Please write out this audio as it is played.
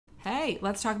Hey,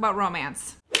 let's talk about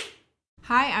romance.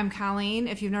 Hi, I'm Colleen.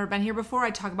 If you've never been here before, I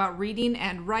talk about reading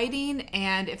and writing,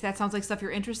 and if that sounds like stuff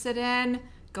you're interested in,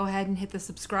 go ahead and hit the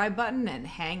subscribe button and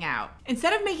hang out.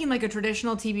 Instead of making like a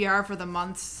traditional TBR for the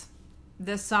months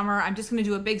this summer, I'm just going to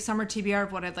do a big summer TBR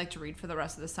of what I'd like to read for the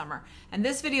rest of the summer. And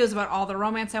this video is about all the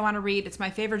romance I want to read. It's my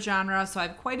favorite genre, so I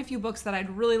have quite a few books that I'd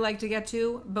really like to get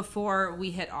to before we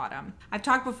hit autumn. I've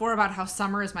talked before about how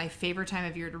summer is my favorite time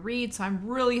of year to read, so I'm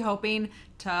really hoping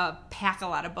to pack a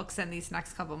lot of books in these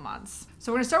next couple months.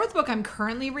 So we're going to start with the book I'm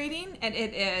currently reading, and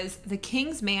it is The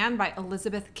King's Man by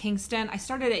Elizabeth Kingston. I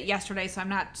started it yesterday, so I'm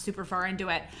not super far into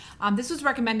it. This was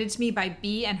recommended to me by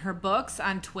Bee and Her Books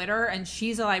on Twitter, and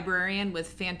she's a librarian with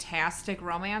fantastic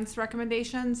romance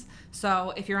recommendations.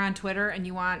 So if you're on Twitter and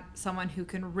you want someone who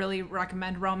can really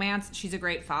recommend romance, she's a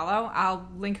great follow. I'll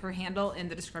link her handle in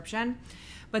the description.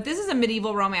 But this is a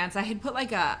medieval romance. I had put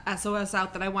like a SOS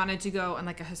out that I wanted to go on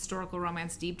like a historical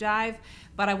romance deep dive,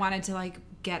 but I wanted to like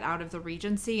get out of the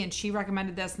Regency, and she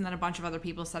recommended this, and then a bunch of other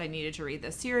people said I needed to read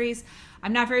this series.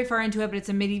 I'm not very far into it, but it's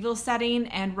a medieval setting,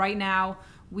 and right now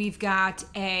we've got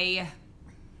a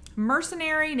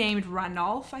mercenary named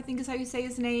Ranulph, I think is how you say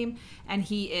his name, and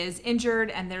he is injured,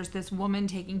 and there's this woman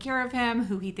taking care of him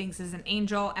who he thinks is an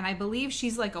angel, and I believe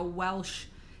she's like a Welsh.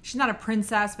 She's not a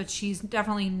princess, but she's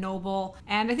definitely noble.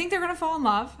 And I think they're going to fall in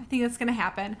love. I think that's going to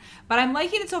happen. But I'm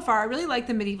liking it so far. I really like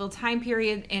the medieval time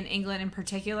period in England in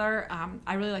particular.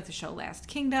 I really like the show Last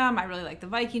Kingdom. I really like the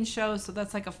Viking show. So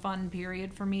that's like a fun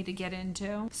period for me to get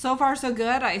into. So far, so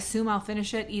good. I assume I'll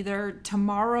finish it either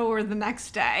tomorrow or the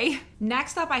next day.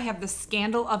 Next up, I have The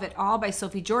Scandal of It All by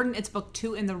Sophie Jordan. It's book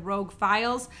 2 in the Rogue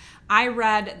Files. I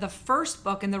read the first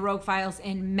book in the Rogue Files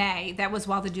in May. That was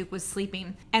while the Duke was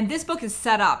sleeping. And this book is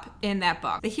set up in that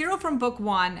book. The hero from book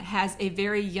 1 has a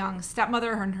very young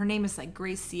stepmother. Her name is like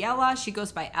Graciela. She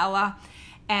goes by Ella,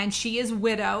 and she is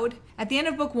widowed. At the end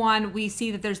of book 1, we see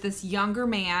that there's this younger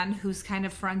man who's kind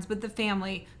of friends with the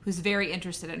family who's very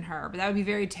interested in her. But that would be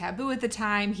very taboo at the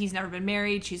time. He's never been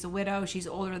married. She's a widow. She's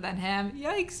older than him.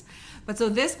 Yikes. But so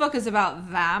this book is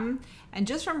about them. And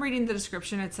just from reading the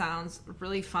description, it sounds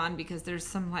really fun because there's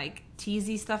some like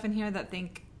teasy stuff in here that I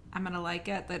think I'm going to like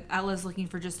it. That Ella's looking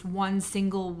for just one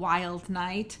single wild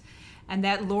night. And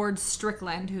that Lord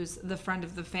Strickland, who's the friend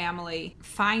of the family,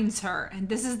 finds her. And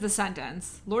this is the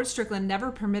sentence. Lord Strickland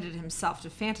never permitted himself to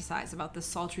fantasize about this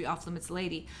sultry off-limits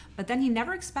lady, but then he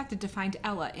never expected to find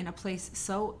Ella in a place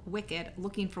so wicked,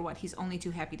 looking for what he's only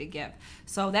too happy to give.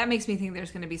 So that makes me think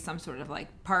there's going to be some sort of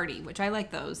like party, which I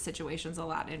like those situations a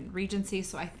lot in Regency.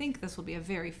 So I think this will be a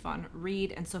very fun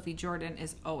read, and Sophie Jordan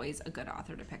is always a good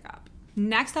author to pick up.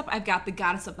 Next up, I've got The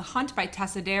Goddess of the Hunt by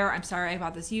Tessa Dare. I'm sorry I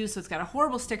bought this used, so it's got a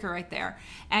horrible sticker right there.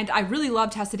 And I really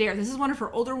love Tessa Dare. This is one of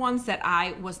her older ones that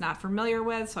I was not familiar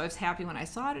with, so I was happy when I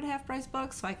saw it at Half Price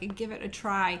Books, so I could give it a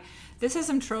try. This has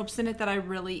some tropes in it that I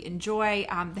really enjoy.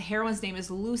 The heroine's name is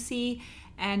Lucy,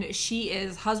 and she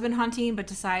is husband hunting, but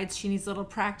decides she needs a little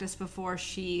practice before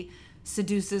she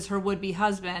seduces her would-be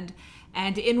husband.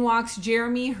 And in walks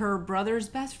Jeremy, her brother's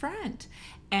best friend.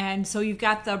 And so you've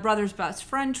got the brother's best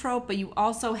friend trope, but you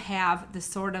also have this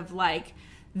sort of like,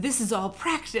 this is all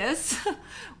practice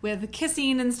with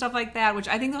kissing and stuff like that, which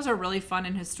I think those are really fun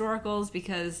in historicals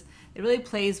because it really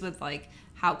plays with like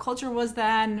how culture was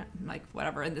then, like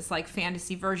whatever, in this like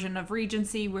fantasy version of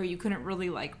Regency where you couldn't really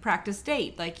like practice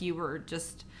date, like you were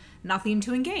just nothing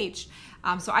to engage.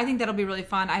 So I think that'll be really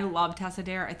fun. I love Tessa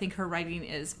Dare. I think her writing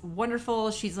is wonderful.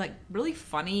 She's like really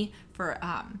funny for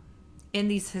in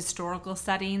these historical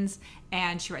settings,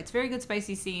 and she writes very good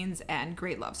spicy scenes and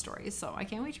great love stories, so I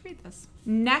can't wait to read this.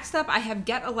 Next up, I have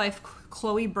Get a Life,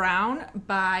 Chloe Brown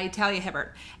by Talia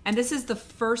Hibbert, and this is the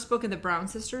first book in the Brown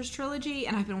Sisters trilogy,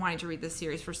 and I've been wanting to read this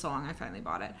series for so long, I finally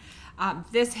bought it.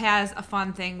 This has a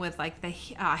fun thing with like the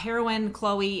heroine,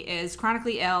 Chloe, is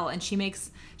chronically ill, and she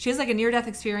has like a near-death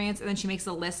experience, and then she makes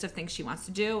a list of things she wants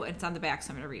to do, and it's on the back, so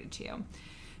I'm going to read it to you.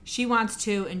 She wants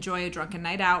to enjoy a drunken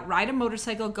night out, ride a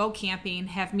motorcycle, go camping,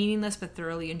 have meaningless but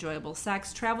thoroughly enjoyable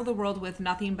sex, travel the world with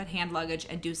nothing but hand luggage,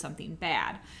 and do something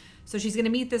bad. So she's going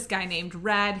to meet this guy named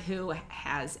Red who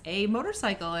has a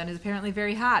motorcycle and is apparently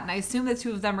very hot. And I assume the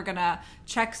two of them are going to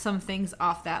check some things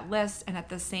off that list and at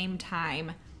the same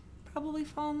time probably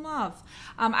fall in love.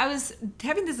 I was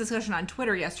having this discussion on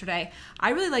Twitter yesterday. I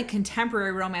really like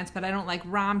contemporary romance, but I don't like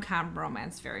rom-com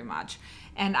romance very much.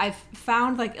 And I've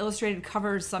found like illustrated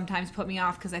covers sometimes put me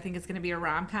off because I think it's going to be a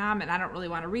rom-com, and I don't really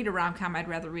want to read a rom-com. I'd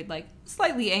rather read like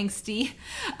slightly angsty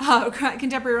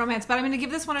contemporary romance. But I'm going to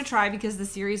give this one a try because the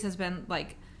series has been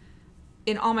like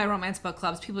in all my romance book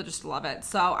clubs, people just love it.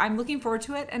 So I'm looking forward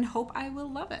to it and hope I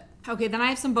will love it. Okay, then I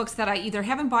have some books that I either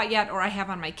haven't bought yet or I have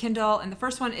on my Kindle. And the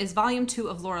first one is Volume 2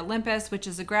 of Lore Olympus, which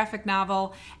is a graphic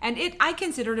novel. And I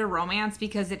consider it a romance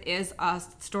because it is a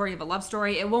story of a love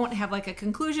story. It won't have like a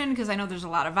conclusion because I know there's a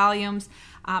lot of volumes.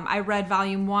 I read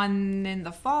Volume 1 in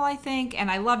the fall, I think,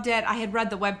 and I loved it. I had read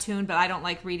the webtoon, but I don't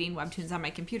like reading webtoons on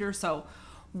my computer, so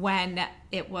when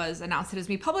it was announced that it was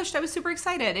being published, I was super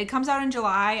excited. It comes out in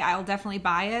July. I'll definitely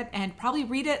buy it and probably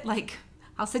read it. Like,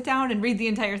 I'll sit down and read the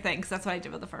entire thing because that's what I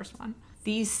did with the first one.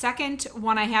 The second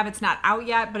one I have, it's not out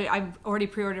yet, but I've already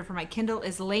pre-ordered for my Kindle,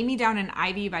 is Lay Me Down in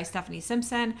Ivy by Stephanie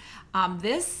Simpson.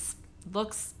 This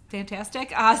looks fantastic.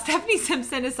 Stephanie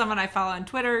Simpson is someone I follow on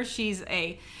Twitter. She's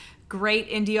a great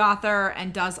indie author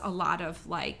and does a lot of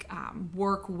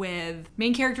work with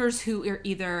main characters who are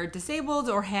either disabled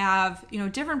or have,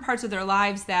 different parts of their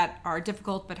lives that are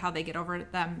difficult, but how they get over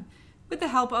them with the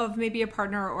help of maybe a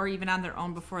partner or even on their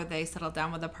own before they settle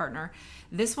down with a partner.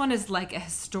 This one is like a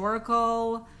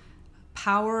historical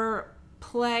power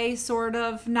play sort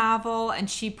of novel, and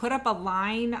she put up a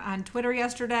line on Twitter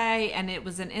yesterday and it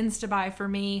was an insta buy for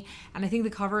me, and I think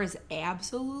the cover is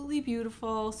absolutely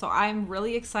beautiful, so I'm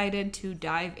really excited to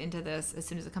dive into this as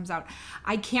soon as it comes out.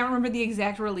 I can't remember the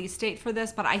exact release date for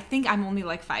this, but I think I'm only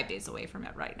like 5 days away from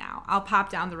it right now. I'll pop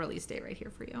down the release date right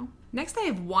here for you. Next, I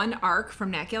have one arc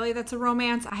from NetGalley that's a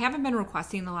romance. I haven't been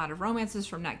requesting a lot of romances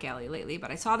from NetGalley lately,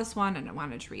 but I saw this one and I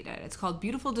wanted to read it. It's called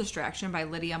Beautiful Distraction by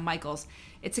Lydia Michaels.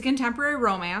 It's a contemporary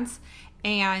romance,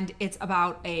 and it's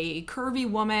about a curvy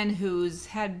woman who's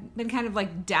had been kind of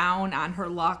like down on her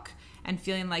luck and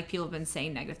feeling like people have been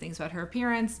saying negative things about her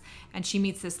appearance, and she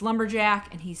meets this lumberjack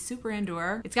and he's super into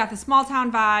her. It's got the small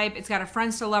town vibe, it's got a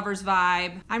friends to lovers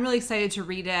vibe. I'm really excited to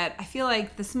read it. I feel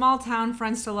like the small town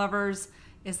friends to lovers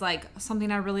is like something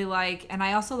I really like, and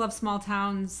I also love small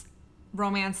towns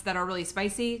romance that are really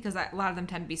spicy because a lot of them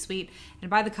tend to be sweet, and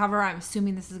by the cover I'm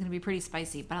assuming this is going to be pretty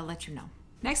spicy, but I'll let you know.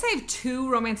 Next, I have two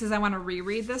romances I want to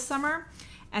reread this summer,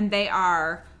 and they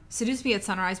are Seduce Me at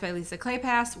Sunrise by Lisa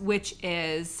Kleypas, which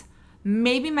is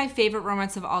maybe my favorite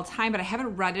romance of all time, but I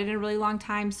haven't read it in a really long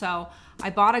time, so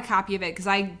I bought a copy of it because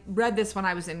I read this when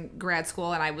I was in grad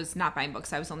school and I was not buying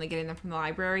books. I was only getting them from the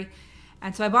library.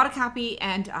 And so I bought a copy,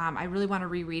 and I really want to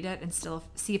reread it and still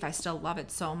see if I still love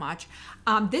it so much.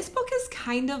 This book is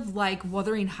kind of like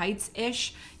Wuthering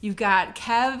Heights-ish. You've got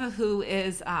Kev, who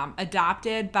is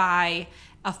adopted by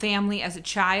a family as a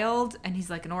child, and he's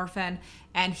like an orphan,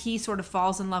 and he sort of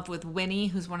falls in love with Winnie,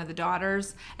 who's one of the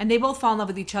daughters, and they both fall in love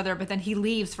with each other, but then he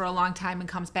leaves for a long time and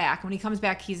comes back. When he comes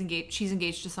back, she's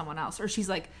engaged to someone else, or she's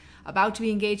like about to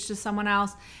be engaged to someone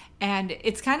else, and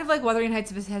it's kind of like Wuthering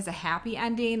Heights has a happy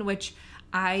ending, which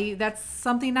that's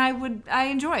something I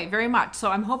enjoy very much. So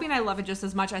I'm hoping I love it just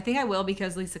as much. I think I will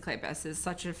because Lisa Kleypas is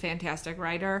such a fantastic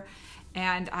writer,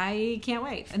 and I can't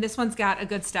wait. And this one's got a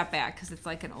good step back because it's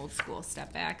like an old school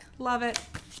step back. Love it.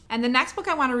 And the next book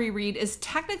I want to reread is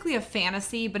technically a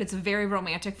fantasy, but it's a very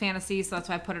romantic fantasy, so that's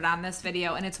why I put it on this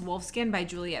video, and it's Wolfskin by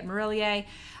Juliette Marillier.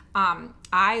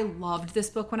 I loved this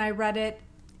book when I read it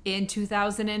in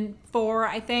 2004,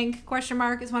 I think, question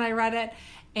mark, is when I read it.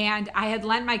 And I had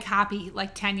lent my copy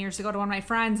like 10 years ago to one of my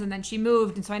friends, and then she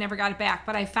moved, and so I never got it back.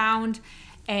 But I found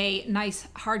a nice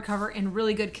hardcover in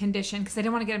really good condition because I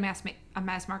didn't want to get a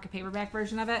mass market paperback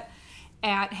version of it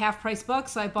at half price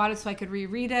books, so I bought it so I could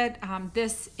reread it.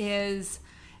 This is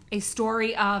a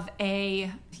story of a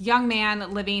young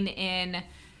man living in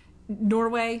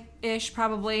Norway-ish,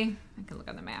 probably. I can look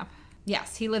on the map.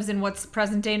 Yes, he lives in what's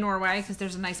present-day Norway because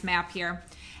there's a nice map here.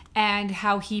 And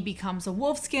how he becomes a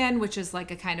wolfskin, which is like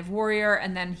a kind of warrior,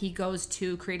 and then he goes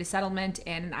to create a settlement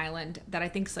in an island that I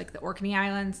think is like the Orkney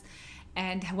Islands.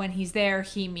 And when he's there,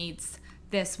 he meets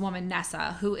this woman,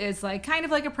 Nessa, who is like kind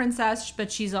of like a princess,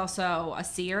 but she's also a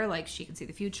seer, like she can see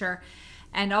the future.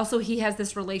 And also he has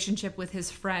this relationship with his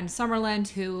friend Summerland,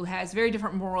 who has very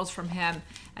different morals from him.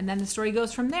 And then the story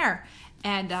goes from there.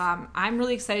 And I'm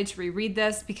really excited to reread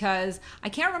this because I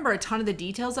can't remember a ton of the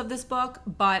details of this book,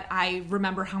 but I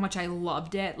remember how much I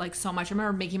loved it, like so much. I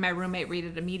remember making my roommate read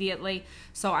it immediately,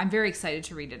 so I'm very excited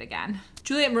to read it again.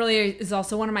 Juliette Marillier is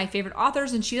also one of my favorite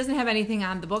authors, and she doesn't have anything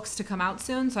on the books to come out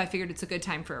soon, so I figured it's a good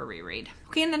time for a reread.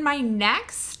 Okay, and then my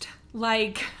next,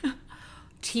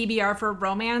 TBR for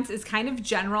romance is kind of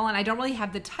general, and I don't really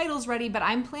have the titles ready, but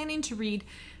I'm planning to read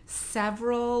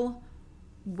several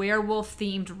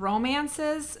werewolf-themed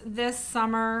romances this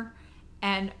summer,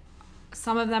 and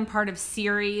some of them part of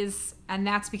series, and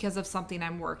that's because of something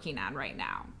I'm working on right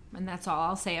now. And that's all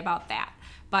I'll say about that.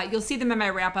 but you'll see them in my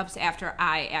wrap-ups after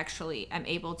I actually am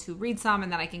able to read some,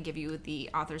 and then I can give you the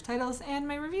author's titles and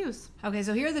my reviews. Okay,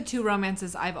 so here are the two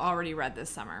romances I've already read this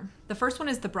summer. The first one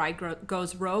is The Bride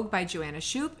Goes Rogue by Joanna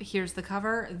Shupe. Here's the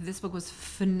cover. This book was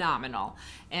phenomenal,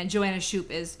 and Joanna Shupe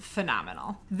is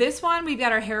phenomenal. This one, we've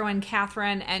got our heroine,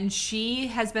 Catherine, and she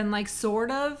has been like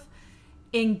sort of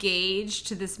engaged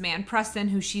to this man, Preston,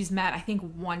 who she's met, I think,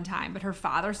 one time, but her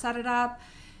father set it up.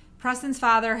 Preston's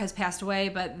father has passed away,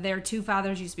 but their two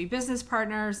fathers used to be business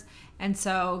partners. And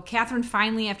so Catherine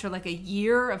finally, after like a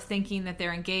year of thinking that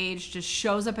they're engaged, just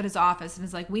shows up at his office and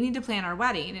is like, we need to plan our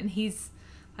wedding. And he's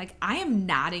like, I am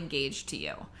not engaged to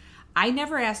you. I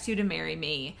never asked you to marry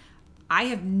me. I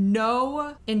have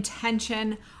no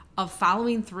intention of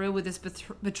following through with this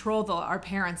betrothal our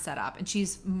parents set up. And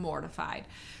she's mortified.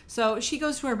 So she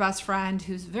goes to her best friend,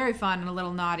 who's very fun and a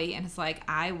little naughty, and is like,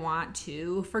 I want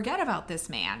to forget about this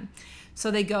man. So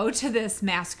they go to this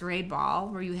masquerade ball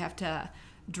where you have to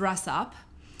dress up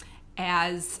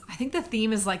as, I think the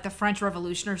theme is like the French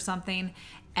Revolution or something.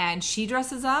 And she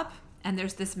dresses up, and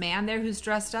there's this man there who's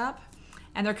dressed up,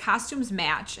 and their costumes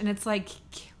match. And it's like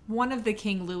one of the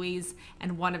King Louis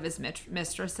and one of his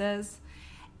mistresses.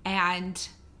 And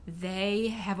they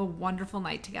have a wonderful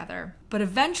night together. But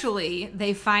eventually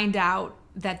they find out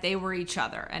that they were each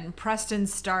other. And Preston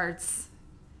starts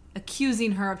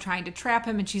accusing her of trying to trap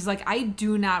him. And she's like, I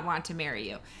do not want to marry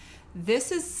you.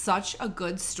 This is such a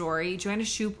good story. Joanna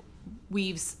Shupe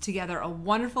weaves together a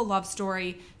wonderful love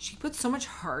story. She puts so much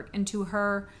heart into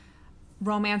her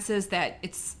romances that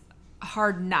it's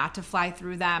hard not to fly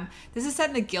through them. This is set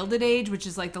in the Gilded Age, which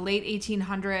is like the late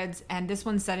 1800s, and this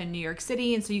one's set in New York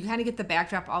City, and so you kind of get the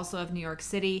backdrop also of New York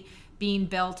City being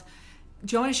built.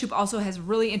 Joanna Shupe also has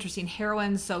really interesting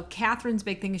heroines. So Catherine's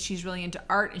big thing is she's really into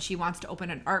art, and she wants to open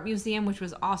an art museum, which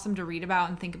was awesome to read about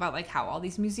and think about like how all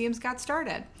these museums got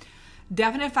started.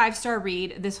 Definite 5-star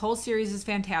read. This whole series is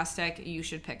fantastic. You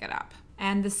should pick it up.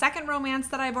 And the second romance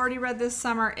that I've already read this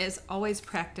summer is Always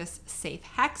Practice Safe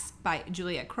Hex by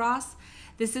Juliet Cross.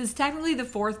 This is technically the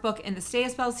 4th book in the Stay a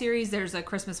Spell series. There's a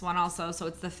Christmas one also, so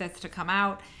it's the 5th to come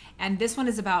out. And this one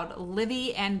is about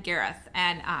Livy and Gareth.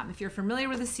 And if you're familiar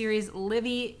with the series,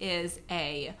 Livy is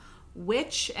a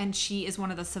witch, and she is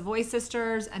one of the Savoy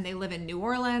sisters, and they live in New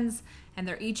Orleans, and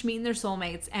they're each meeting their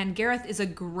soulmates. And Gareth is a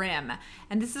Grimm.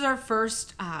 And this is our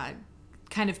first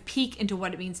kind of peek into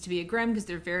what it means to be a Grimm, because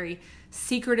they're very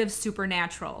secretive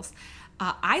supernaturals.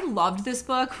 I loved this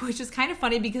book, which is kind of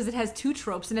funny because it has 2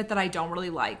 tropes in it that I don't really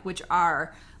like, which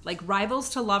are like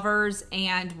rivals to lovers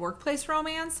and workplace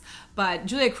romance. But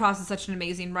Julia Cross is such an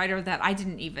amazing writer that I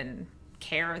didn't even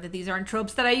care that these aren't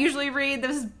tropes that I usually read.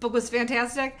 This book was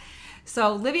fantastic.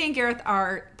 So Livy and Gareth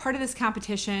are part of this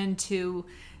competition to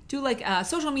do like a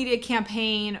social media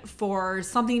campaign for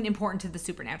something important to the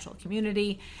supernatural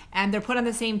community, and they're put on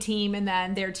the same team, and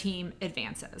then their team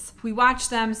advances. We watch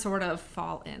them sort of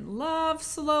fall in love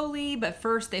slowly, but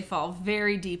first they fall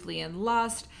very deeply in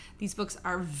lust. These books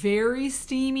are very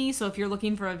steamy, so if you're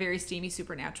looking for a very steamy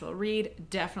supernatural read,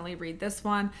 definitely read this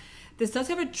one. This does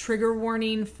have a trigger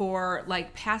warning for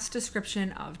like past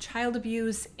description of child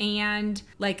abuse and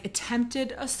like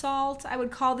attempted assault, I would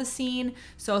call the scene.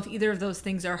 So if either of those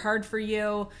things are hard for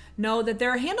you, know that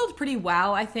they're handled pretty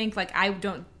well. I think like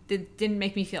it didn't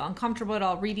make me feel uncomfortable at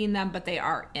all reading them, but they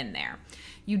are in there.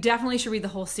 You definitely should read the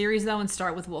whole series though, and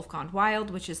start with Wolf Gone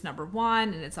Wild, which is #1,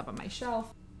 and it's up on my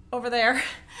shelf over there,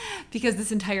 because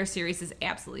this entire series is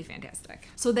absolutely fantastic.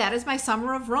 So that is my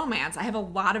summer of romance. I have a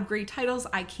lot of great titles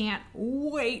I can't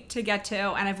wait to get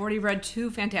to, and I've already read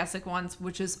 2 fantastic ones,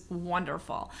 which is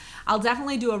wonderful. I'll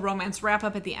definitely do a romance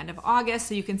wrap-up at the end of August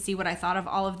so you can see what I thought of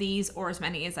all of these, or as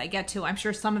many as I get to. I'm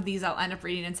sure some of these I'll end up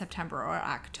reading in September or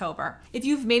October. If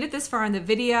you've made it this far in the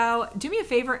video, do me a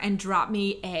favor and drop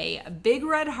me a big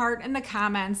red heart in the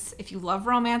comments if you love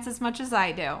romance as much as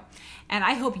I do. And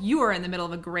I hope you are in the middle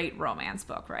of a great romance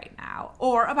book right now,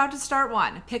 or about to start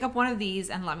one. Pick up one of these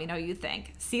and let me know what you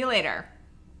think. See you later.